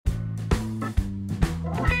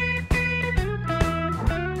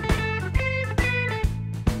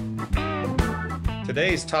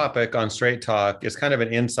Today's topic on Straight Talk is kind of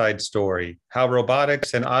an inside story, how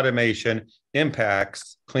robotics and automation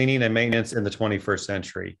impacts cleaning and maintenance in the 21st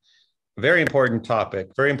century. Very important topic,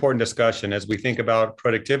 very important discussion as we think about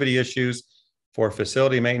productivity issues for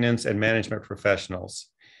facility maintenance and management professionals.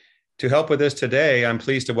 To help with this today, I'm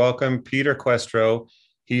pleased to welcome Peter Kwestro.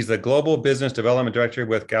 He's the Global Business Development Director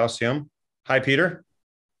with Gausium. Hi, Peter.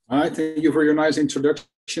 Hi, thank you for your nice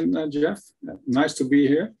introduction, Jeff. Nice to be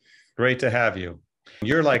here. Great to have you.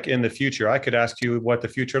 You're like in the future. I could ask you what the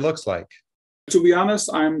future looks like. To be honest,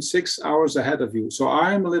 I'm 6 hours ahead of you. So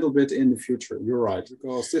I'm a little bit in the future. You're right,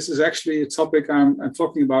 because this is actually a topic I'm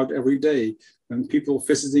talking about every day. When people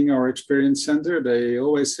visiting our experience center, they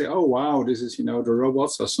always say, oh, wow, this is, the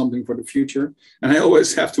robots are something for the future. And I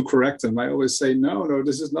always have to correct them. I always say, no,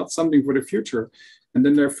 this is not something for the future. And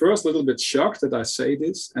then they're first a little bit shocked that I say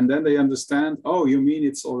this. And then they understand, oh, you mean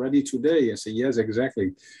it's already today? I say, yes,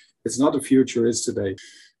 exactly. It's not the future, it's today.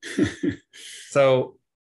 So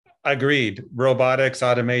agreed. Robotics,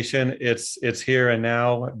 automation, it's here and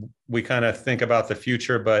now. We kind of think about the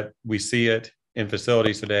future, but we see it in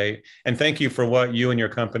facilities today. And thank you for what you and your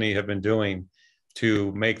company have been doing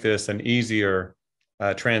to make this an easier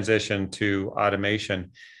transition to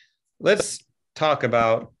automation. Let's talk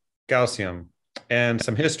about Gausium and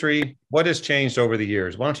some history. What has changed over the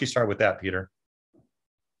years? Why don't you start with that, Peter?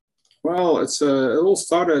 Well, it all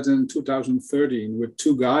started in 2013 with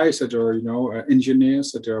two guys that are,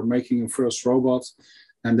 engineers that are making a first robot.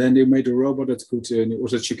 And then they made a robot that could, it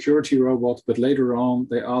was a security robot, but later on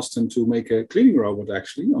they asked them to make a cleaning robot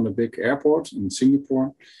actually on a big airport in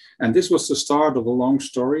Singapore. And this was the start of a long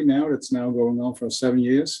story now that's now going on for 7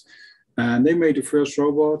 years. And they made the first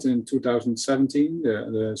robot in 2017,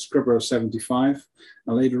 the Scrubber 75.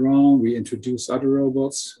 And later on, we introduced other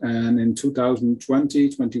robots. And in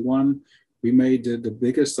 2020-21, we made the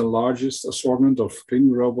biggest and largest assortment of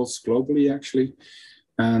cleaning robots globally, actually.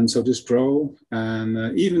 And so this grow.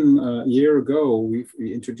 And even a year ago, we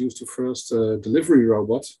introduced the first delivery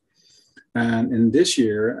robot. And in this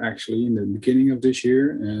year, actually, in the beginning of this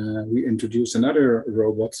year, we introduced another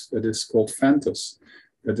robot that is called Fantas.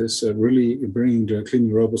 That is really bringing the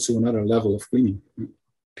cleaning robots to another level of cleaning.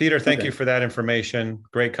 Peter, thank you for that information.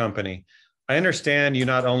 Great company. I understand you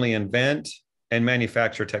not only invent and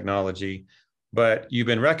manufacture technology, but you've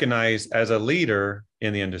been recognized as a leader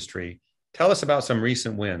in the industry. Tell us about some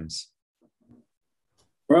recent wins.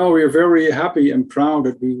 Well, we are very happy and proud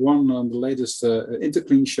that we won on the latest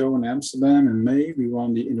Interclean show in Amsterdam in May. We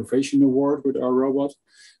won the Innovation Award with our robot.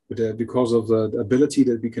 Because of the ability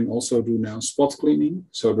that we can also do now spot cleaning.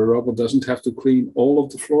 So the robot doesn't have to clean all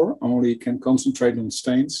of the floor, only can concentrate on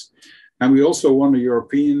stains. And we also won the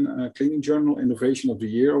European Cleaning Journal Innovation of the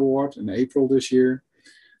Year Award in April this year.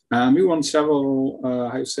 And we won several,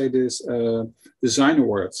 design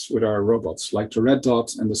awards with our robots, like the Red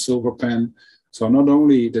Dot and the Silver Pen. So not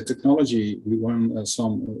only the technology, we won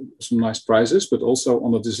some nice prizes, but also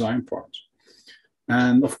on the design part.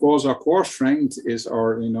 And of course, our core strength is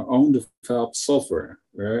our own developed software.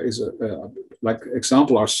 Like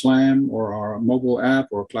example, our SLAM or our mobile app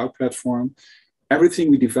or cloud platform. Everything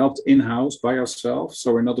we developed in-house by ourselves,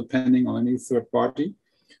 so we're not depending on any third party.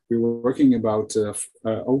 We were working about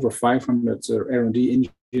over 500 R&D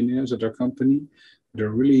engineers at our company.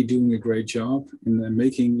 They're really doing a great job in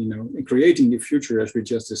making, in creating the future as we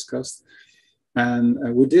just discussed.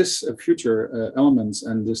 And with this future elements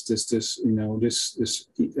and this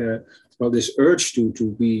urge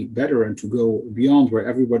to be better and to go beyond where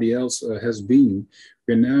everybody else has been,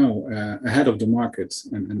 we're now ahead of the market,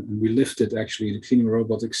 and we lifted actually the cleaning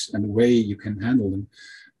robotics and the way you can handle them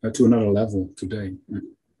to another level today.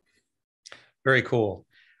 Very cool.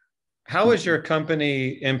 How is your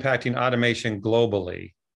company impacting automation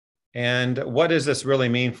globally, and what does this really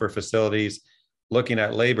mean for facilities looking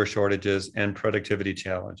at labor shortages and productivity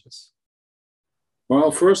challenges?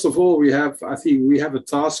 Well, first of all, I think we have a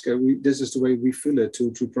task. This is the way we feel it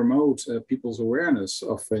to promote people's awareness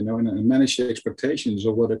of, and manage the expectations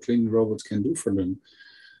of what a cleaning robot can do for them.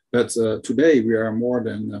 But today we are more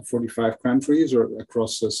than 45 countries or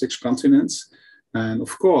across 6 continents. And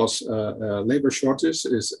of course, labor shortage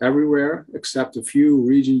is everywhere except a few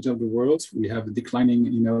regions of the world. We have a declining,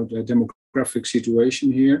 the demographic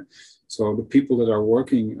situation here. So the people that are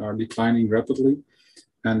working are declining rapidly,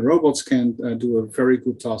 and robots can do a very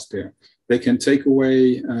good task there. They can take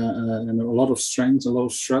away a lot of strength, a lot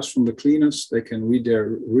of stress from the cleaners. They can be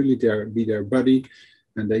their buddy,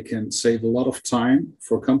 and they can save a lot of time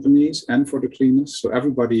for companies and for the cleaners. So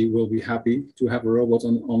everybody will be happy to have a robot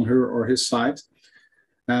on her or his side.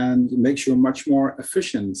 and it makes you much more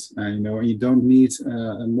efficient. And you don't need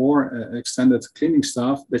a more extended cleaning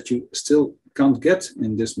staff that you still can't get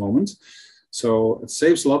in this moment. So it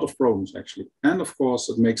saves a lot of problems actually, and of course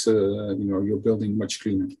it makes your building much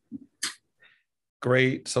cleaner.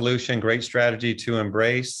 Great solution, great strategy to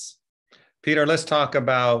embrace. Peter, let's talk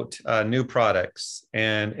about new products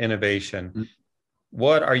and innovation. Mm-hmm.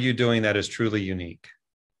 What are you doing that is truly unique?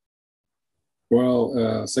 Well,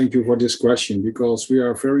 thank you for this question, because we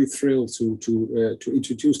are very thrilled to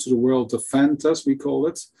introduce to the world the Fantas, we call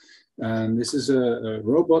it. And this is a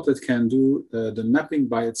robot that can do the mapping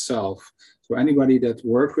by itself. So anybody that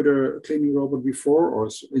worked with a cleaning robot before or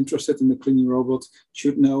is interested in the cleaning robot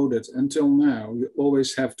should know that until now, you always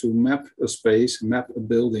have to map a space, map a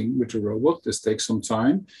building with a robot. This takes some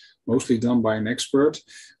time, mostly done by an expert,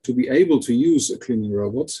 to be able to use a cleaning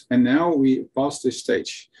robot. And now we passed this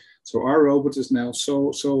stage. So our robot is now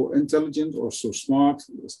so intelligent or so smart,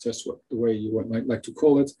 it's just the way you might like to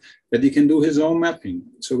call it, that he can do his own mapping.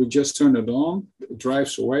 So we just turn it on, it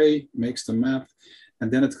drives away, makes the map,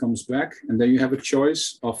 and then it comes back. And then you have a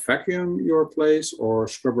choice of vacuum your place, or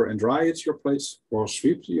scrubber and dry it your place, or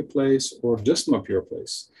sweep your place, or dust mop your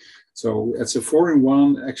place. So it's a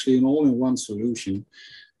 4-in-1, actually an all-in-one solution.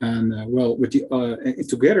 And with the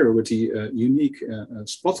together with the unique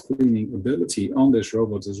spot cleaning ability on this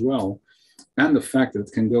robot as well, and the fact that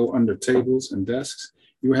it can go under tables and desks,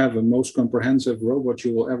 you have a most comprehensive robot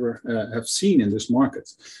you will ever have seen in this market.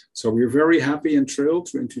 So we're very happy and thrilled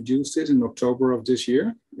to introduce this in October of this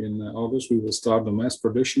year. In August, we will start the mass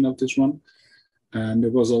production of this one. And there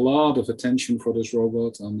was a lot of attention for this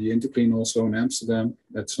robot on the Interclean also in Amsterdam.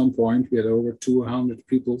 At some point, we had over 200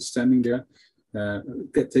 people standing there,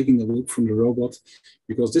 taking a look from the robot,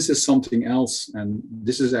 because this is something else, and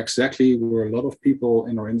this is exactly where a lot of people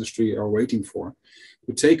in our industry are waiting for,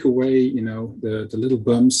 to take away the little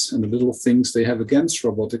bumps and the little things they have against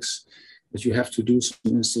robotics, that you have to do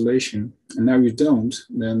some installation, and now you don't.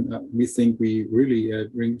 Then we think we really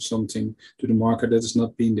bring something to the market that has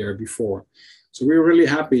not been there before. So we're really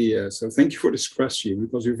happy. So thank you for this question,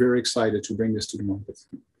 because we're very excited to bring this to the market.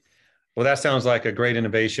 Well, that sounds like a great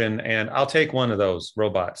innovation, and I'll take one of those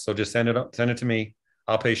robots. So just send it to me.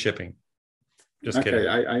 I'll pay shipping. Just okay, kidding.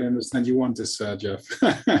 I understand you want this, Jeff.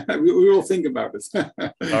 we will think about it.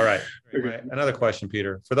 All right. Okay. Another question,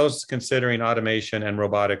 Peter. For those considering automation and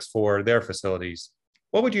robotics for their facilities,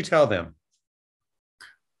 what would you tell them?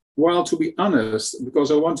 Well, to be honest,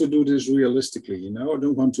 because I want to do this realistically, I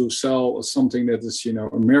don't want to sell something that is,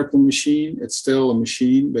 a miracle machine. It's still a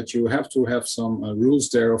machine, but you have to have some rules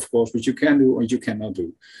there, of course, which you can do or you cannot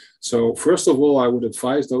do. So first of all, I would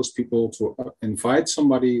advise those people to invite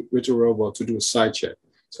somebody with a robot to do a site check.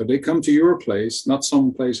 So they come to your place, not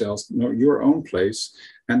someplace else, no, your own place,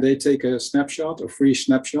 and they take a snapshot, a free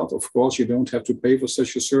snapshot. Of course, you don't have to pay for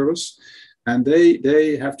such a service. And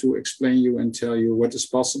they have to explain you and tell you what is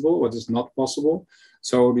possible, what is not possible.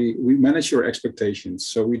 So we manage your expectations.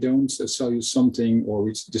 So we don't sell you something or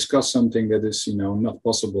we discuss something that is, not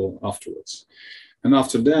possible afterwards. And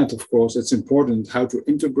after that, of course, it's important how to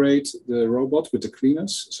integrate the robot with the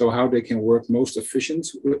cleaners. So how they can work most efficient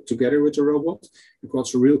together with the robot, because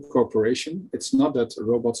it's a real cooperation. It's not that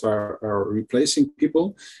robots are replacing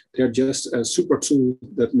people. They're just a super tool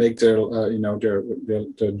that make their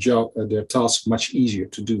job, their task much easier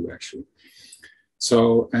to do actually.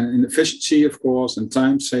 So, and in efficiency, of course, and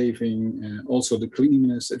time saving, also the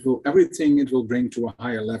cleanliness, everything it will bring to a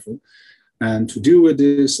higher level. And to deal with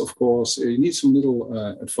this, of course, you need some little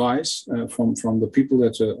advice from the people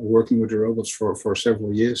that are working with the robots for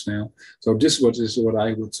several years now. So this is what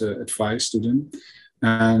I would advise to them.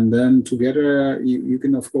 And then together, you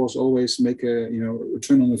can, of course, always make a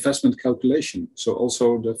return on investment calculation. So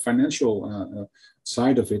also the financial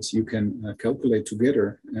side of it, you can calculate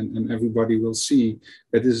together, and everybody will see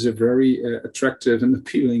that this is a very attractive and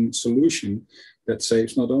appealing solution that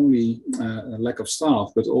saves not only a lack of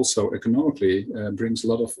staff, but also economically brings a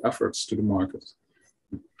lot of efforts to the market.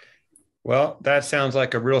 Well, that sounds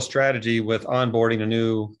like a real strategy with onboarding a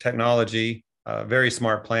new technology. Very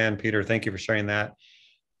smart plan, Peter. Thank you for sharing that.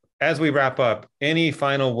 As we wrap up, any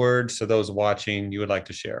final words to those watching you would like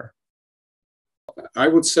to share? I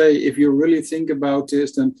would say if you really think about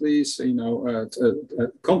this, then please,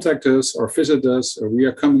 contact us or visit us. We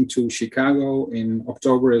are coming to Chicago in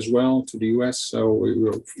October as well, to the US. So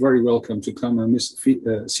you're very welcome to come and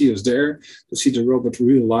see us there, to see the robot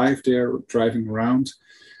real life there, driving around.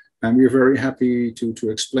 And we're very happy to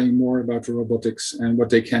explain more about the robotics and what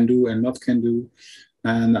they can do and not can do.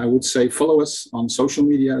 And I would say follow us on social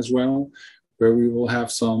media as well. where we will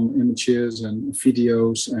have some images and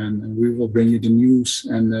videos, and we will bring you the news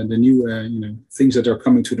and the new things that are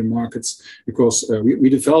coming to the markets, because we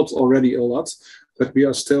developed already a lot, but we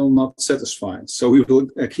are still not satisfied. So we will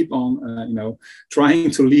keep on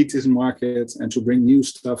trying to lead this market and to bring new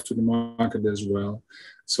stuff to the market as well.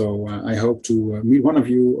 So I hope to meet one of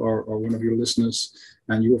you or one of your listeners,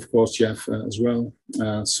 and you, of course, Jeff, as well,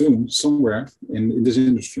 soon, somewhere in this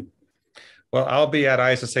industry. Well, I'll be at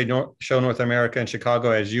ISSA Show North America in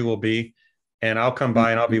Chicago, as you will be, and I'll come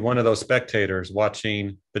by and I'll be one of those spectators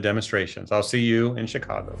watching the demonstrations. I'll see you in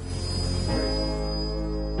Chicago.